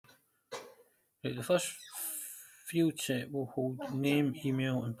Right, the first field set will hold name,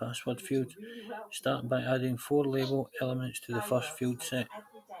 email, and password fields. Start by adding 4 label elements to the first field set.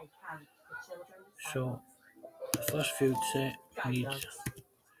 So, the first field set needs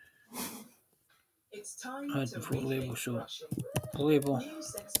add 4 labels. So, label,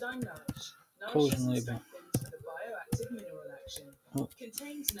 closing label. Oh.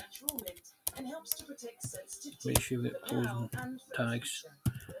 Make sure you get closing tags.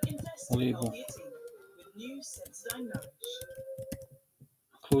 Label.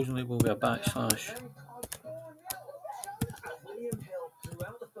 Closing label with a backslash.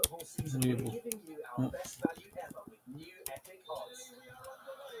 Label. Oh.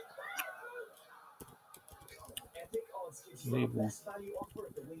 Label.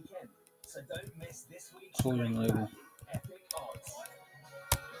 Closing label.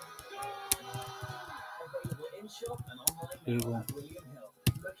 Label.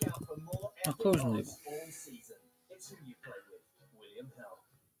 A closing label.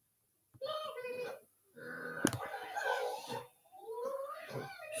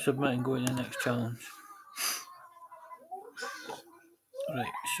 Submit and go to the next challenge.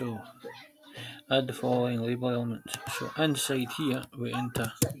 Right, so add the following label elements. So inside here we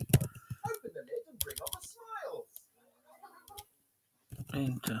enter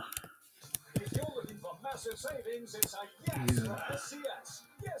If you're looking for massive savings, it's a yes from SCS.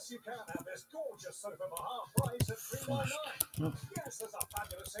 Yes, you can have this gorgeous sofa for half price at $399. Yes, there's a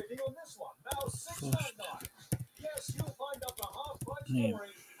fabulous saving on this one, now $699. Yes, you'll find up to half price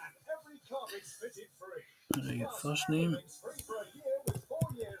flooring and every carpet's fitted free. Plus, first name. Free for a year with 4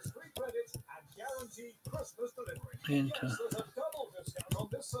 years free credit and guaranteed Christmas delivery. Enter. Yes, there's a double discount on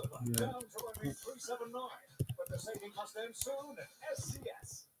this sofa, down to only $379. But the saving must end soon at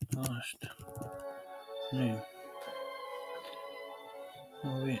SCS. Last name.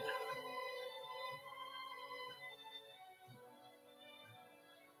 Oh wait.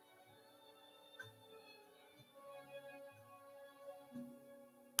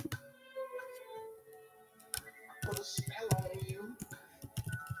 Put a spell on you.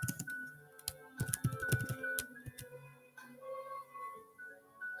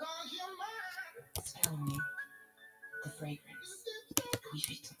 Cause you're mine. Spell on me. The fragrance.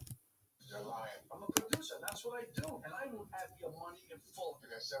 Leave it. You're lying. I'm a producer, that's what I do. And I will have your money in full.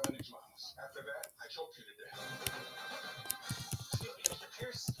 You got 7 inch mamas. After that, I choke you to death. Mr.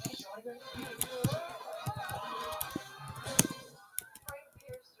 Pierce, can you join me? Frank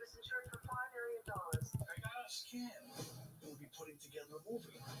Pierce was insured for $5 million. I got a scam. We'll be putting together a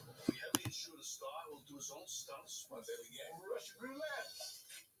movie. We have the insured star who'll do his own stunts. What did we get? Russian roulette.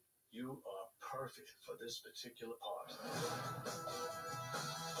 You are perfect for this particular part.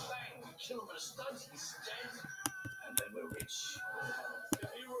 Bang! We kill him with a stunt, he's dead, and then we're rich. If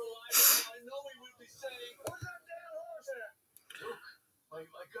he were alive, I know he would be saying, "Where's that damn horse there?" Look,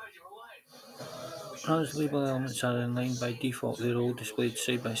 my God, you're alive. As label elements are in line by default, they're all displayed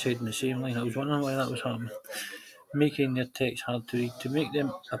side by side in the same line. I was wondering why that was happening. Making their text hard to read. To make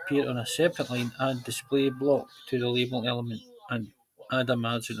them appear on a separate line, add display block to the label element and add a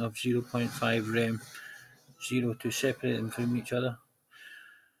margin of 0.5 rem 0 to separate them from each other.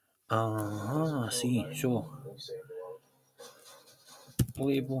 I see. So,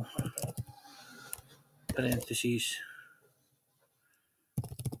 label, parentheses,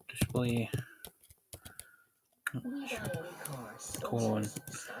 display, colon,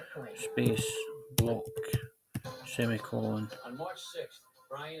 space, block, semicolon, On March 6th,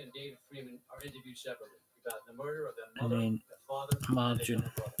 Brian and David Freeman are interviewed separately about the murder of their and mother, then their father, margin, and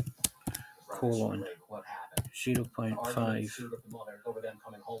their brother. colon, What happened? 0.5 With the mother over them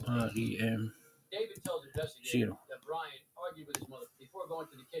coming home. rem David tells investigators 0. that Brian argued with his mother before going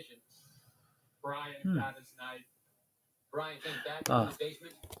to the kitchen. Brian got his knife. Brian came back into the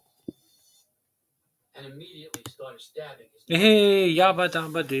basement and immediately started stabbing his mother. Hey, yabba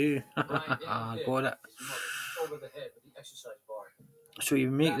dabba doo. Got it. Over the head with the exercise bar. So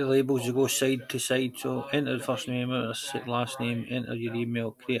you make the labels, you go side to side. So enter the first name, enter the last name, enter your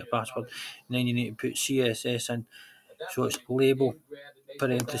email, create a password, and then you need to put CSS in. So it's label,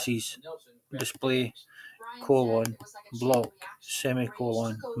 parentheses, display, colon, block,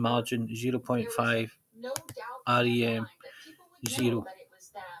 semicolon, margin 0.5, rem 0,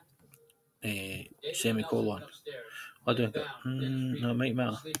 semicolon. I don't get that might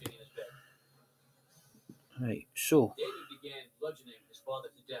matter. Right, so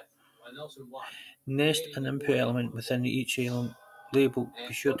nest an input element within each label.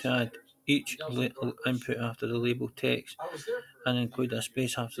 Be sure to add each input after the label text and include a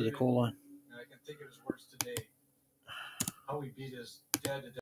space after the colon. I can think of his words today. How he beat his dad to death.